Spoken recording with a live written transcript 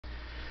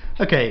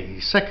Okay,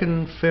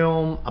 second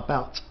film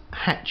about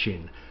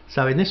hatching.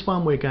 So in this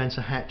one we're going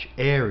to hatch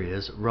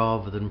areas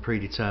rather than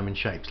predetermined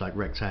shapes like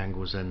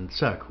rectangles and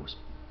circles.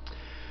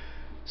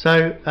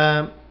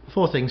 So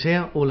four things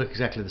here, all look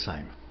exactly the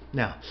same.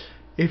 Now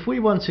if we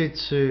wanted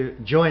to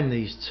join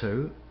these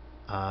two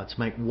to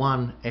make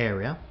one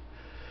area,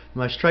 the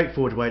most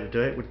straightforward way to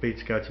do it would be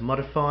to go to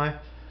Modify,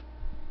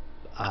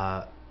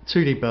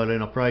 2D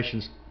Berlin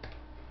Operations,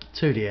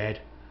 2D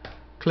Ed,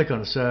 click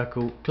on a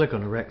circle, click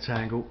on a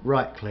rectangle,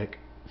 right click,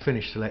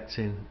 finish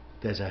selecting,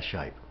 there's our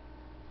shape.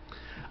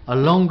 A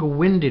longer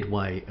winded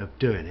way of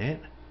doing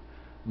it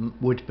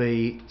would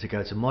be to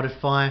go to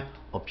Modify,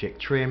 Object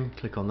Trim,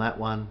 click on that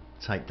one,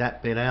 take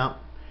that bit out,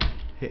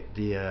 hit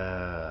the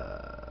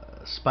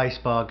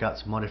spacebar, go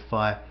to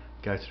Modify,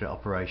 go through the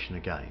operation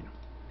again.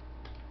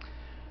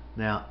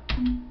 Now,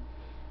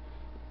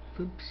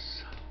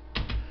 oops.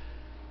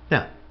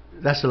 Now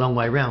that's a long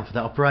way round for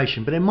that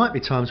operation, but there might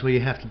be times where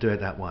you have to do it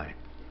that way.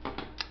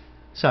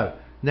 So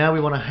now we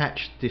want to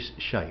hatch this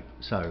shape.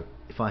 So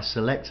if I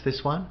select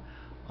this one,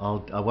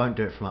 I won't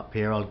do it from up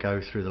here, I'll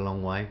go through the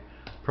long way.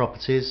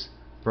 Properties,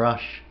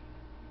 brush,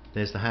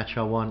 there's the hatch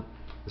I want,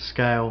 the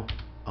scale,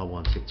 I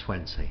want it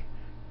 20.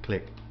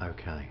 Click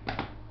OK.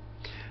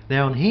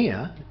 Now on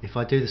here, if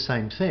I do the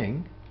same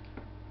thing,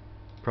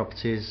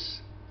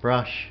 properties,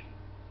 brush,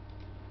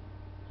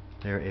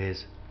 there it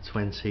is,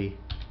 20.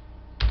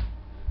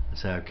 I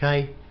say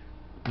OK,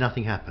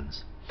 nothing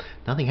happens.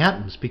 Nothing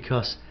happens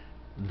because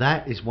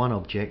that is one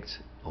object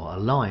or a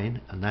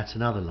line and that's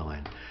another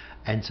line,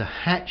 and to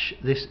hatch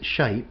this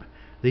shape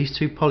these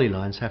two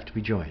polylines have to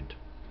be joined.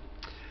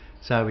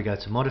 So we go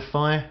to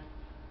Modify,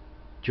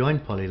 Join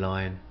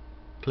Polyline,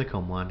 click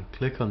on one,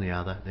 click on the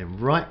other, then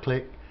right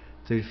click,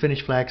 do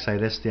Finish Flag, say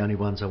that's the only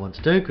ones I want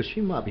to do, because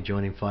you might be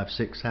joining 5,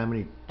 6, how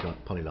many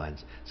polylines,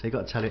 so you've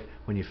got to tell it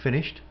when you're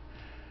finished.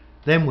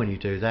 Then when you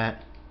do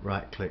that,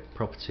 right click,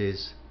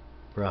 Properties,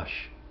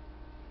 Brush,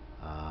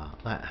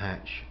 that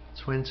hatch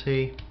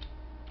 20,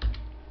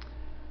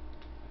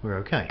 we're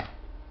okay.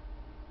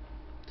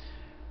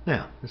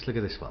 Now let's look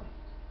at this one.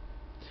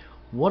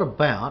 What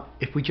about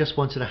if we just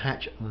wanted to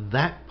hatch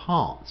that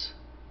part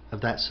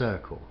of that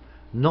circle,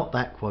 not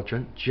that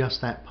quadrant,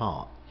 just that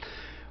part?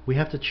 We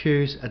have to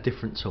choose a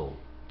different tool.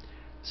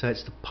 So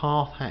it's the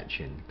path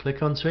hatching.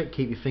 Click onto it,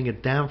 keep your finger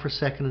down for a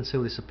second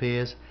until this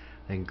appears,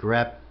 then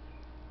grab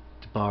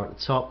the bar at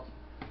the top,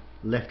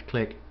 left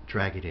click,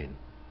 drag it in.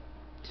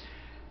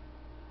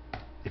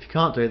 If you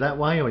can't do it that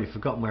way or you've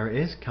forgotten where it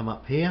is, come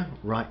up here,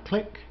 right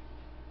click,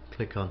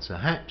 click onto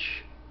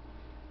hatch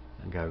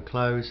and go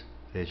close,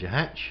 there's your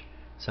hatch.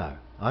 So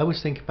I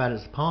always think about it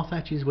as the path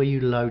hatch is where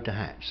you load the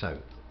hatch. So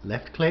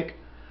left click,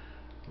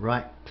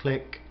 right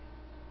click,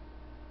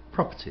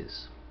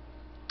 properties,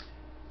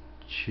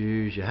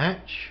 choose your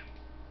hatch,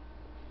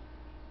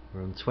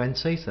 we're on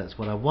 20, so that's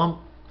what I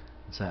want,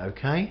 and say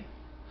OK.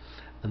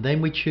 And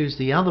then we choose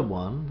the other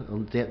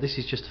one. This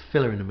is just a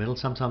filler in the middle.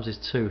 Sometimes there's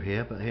two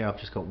here, but here I've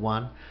just got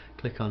one.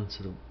 Click on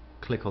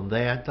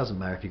there. It doesn't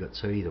matter if you've got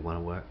two, either one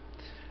will work.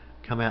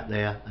 Come out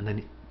there and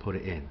then put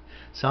it in.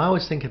 So I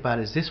always think about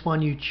it as this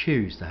one you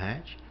choose the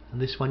hatch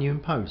and this one you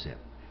impose it.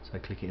 So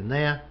click it in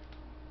there,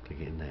 click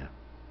it in there.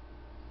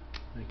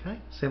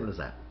 Okay, simple as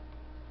that.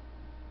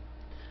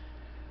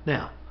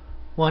 Now,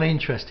 one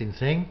interesting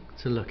thing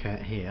to look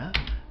at here,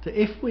 that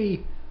if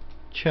we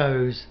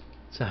chose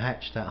to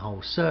hatch that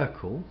whole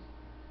circle,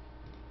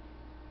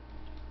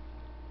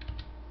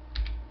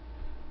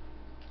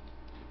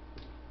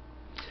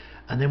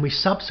 and then we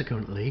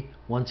subsequently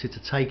wanted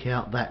to take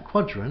out that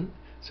quadrant,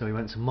 so we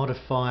went to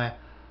Modify,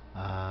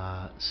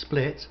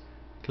 Split,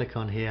 click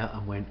on here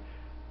and went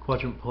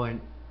quadrant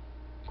point,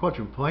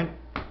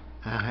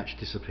 our hatch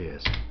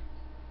disappears.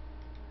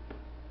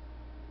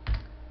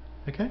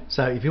 Okay,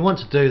 so if you want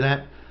to do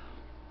that,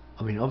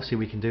 I mean obviously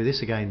we can do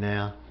this again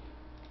now.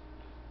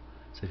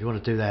 So if you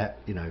want to do that,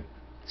 you know,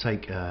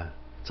 take the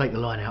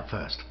line out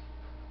first.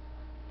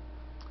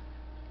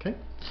 Okay.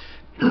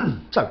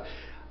 So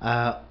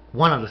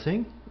one other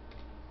thing.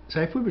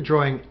 So if we were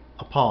drawing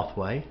a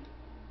pathway,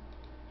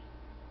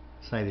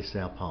 say this is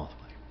our pathway.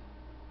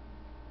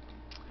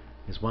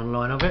 There's one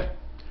line of it.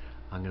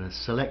 I'm going to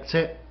select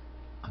it.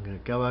 I'm going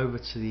to go over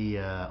to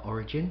the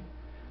origin.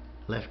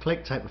 Left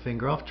click, take my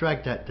finger off,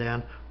 drag that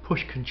down,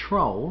 push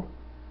Control.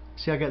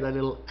 See I get that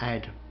little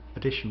Add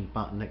Addition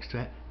button next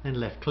to it. Then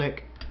left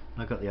click,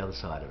 and I've got the other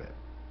side of it.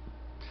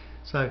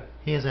 So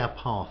here's our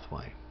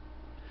pathway.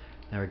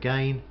 Now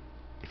again,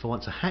 if I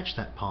want to hatch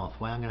that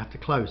pathway, I'm going to have to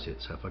close it.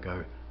 So if I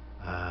go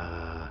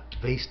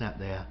V snap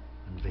there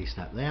and V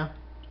snap there,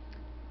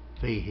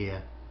 V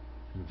here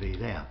and V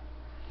there.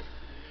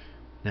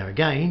 Now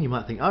again, you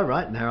might think, all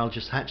right, now I'll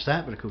just hatch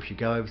that, but of course you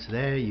go over to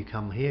there, you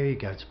come here, you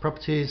go to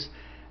Properties,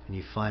 and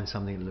you find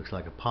something that looks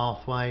like a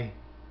pathway.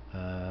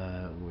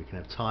 We can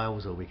have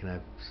tiles or we can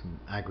have some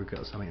aggregate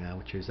or something. Now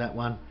we'll choose that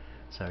one.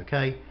 So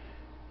okay,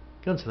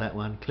 go onto that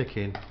one, click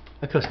in.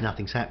 Of course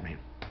nothing's happening,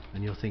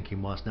 and you're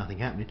thinking, why is nothing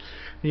happening?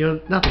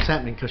 Nothing's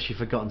happening because you've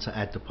forgotten to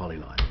add the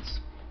polylines,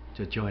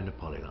 to join the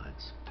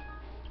polylines.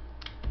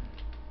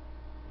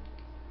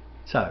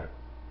 So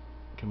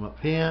come up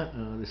here.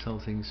 Oh, this whole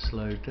thing's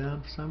slowed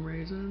down for some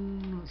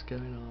reason. What's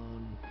going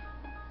on?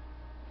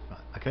 Right,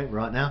 okay,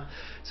 right now.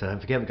 So don't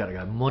forget, we've got to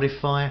go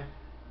modify,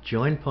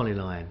 join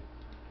polyline.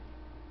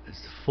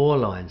 There's 4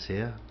 lines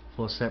here,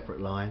 4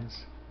 separate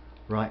lines.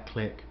 Right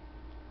click,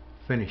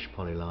 finish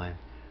polyline,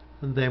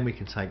 and then we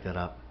can take that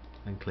up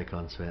and click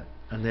onto it,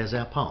 and there's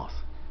our path.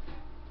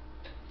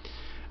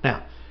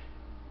 Now,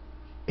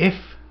 if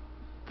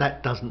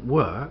that doesn't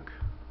work,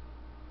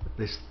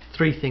 there's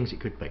 3 things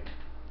it could be.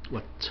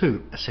 Well,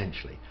 2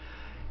 essentially.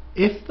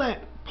 If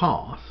that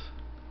path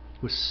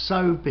was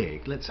so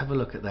big, let's have a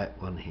look at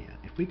that one here.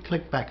 If we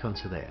click back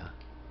onto there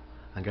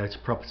and go to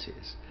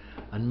properties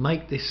and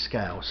make this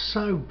scale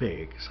so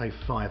big, say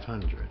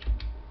 500,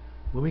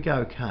 when we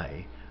go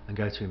OK and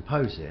go to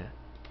impose it,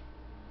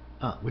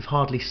 we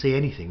hardly see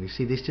anything. We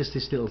see this, just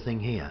this little thing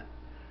here.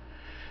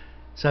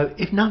 So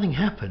if nothing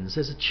happens,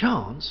 there's a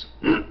chance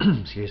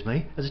excuse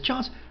me, there's a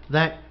chance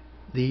that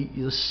the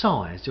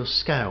size, your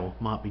scale,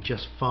 might be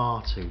just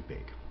far too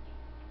big.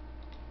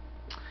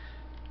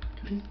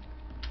 Okay.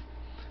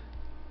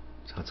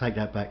 So I'll take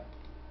that back.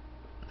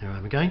 There I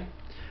am again.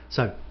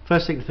 So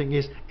first thing to think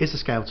is the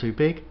scale too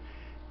big?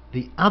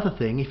 The other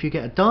thing, if you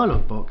get a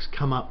dialog box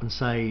come up and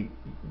say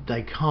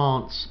they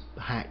can't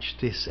hatch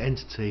this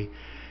entity,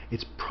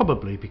 it's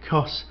probably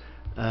because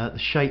the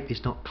shape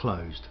is not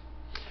closed.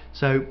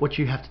 So what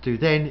you have to do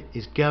then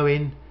is go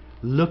in,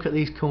 look at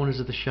these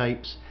corners of the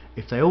shapes.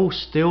 If they all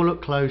still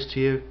look closed to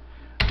you,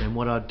 then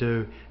what I'd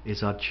do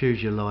is I'd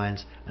choose your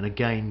lines and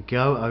again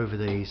go over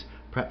these,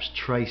 perhaps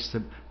trace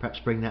them, perhaps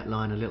bring that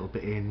line a little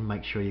bit in,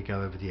 make sure you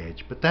go over the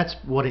edge. But that's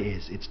what it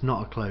is, it's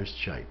not a closed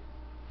shape.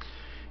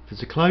 If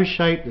it's a closed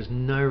shape, there's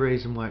no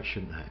reason why it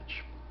shouldn't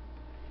hatch.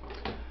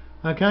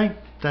 Okay,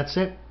 that's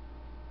it.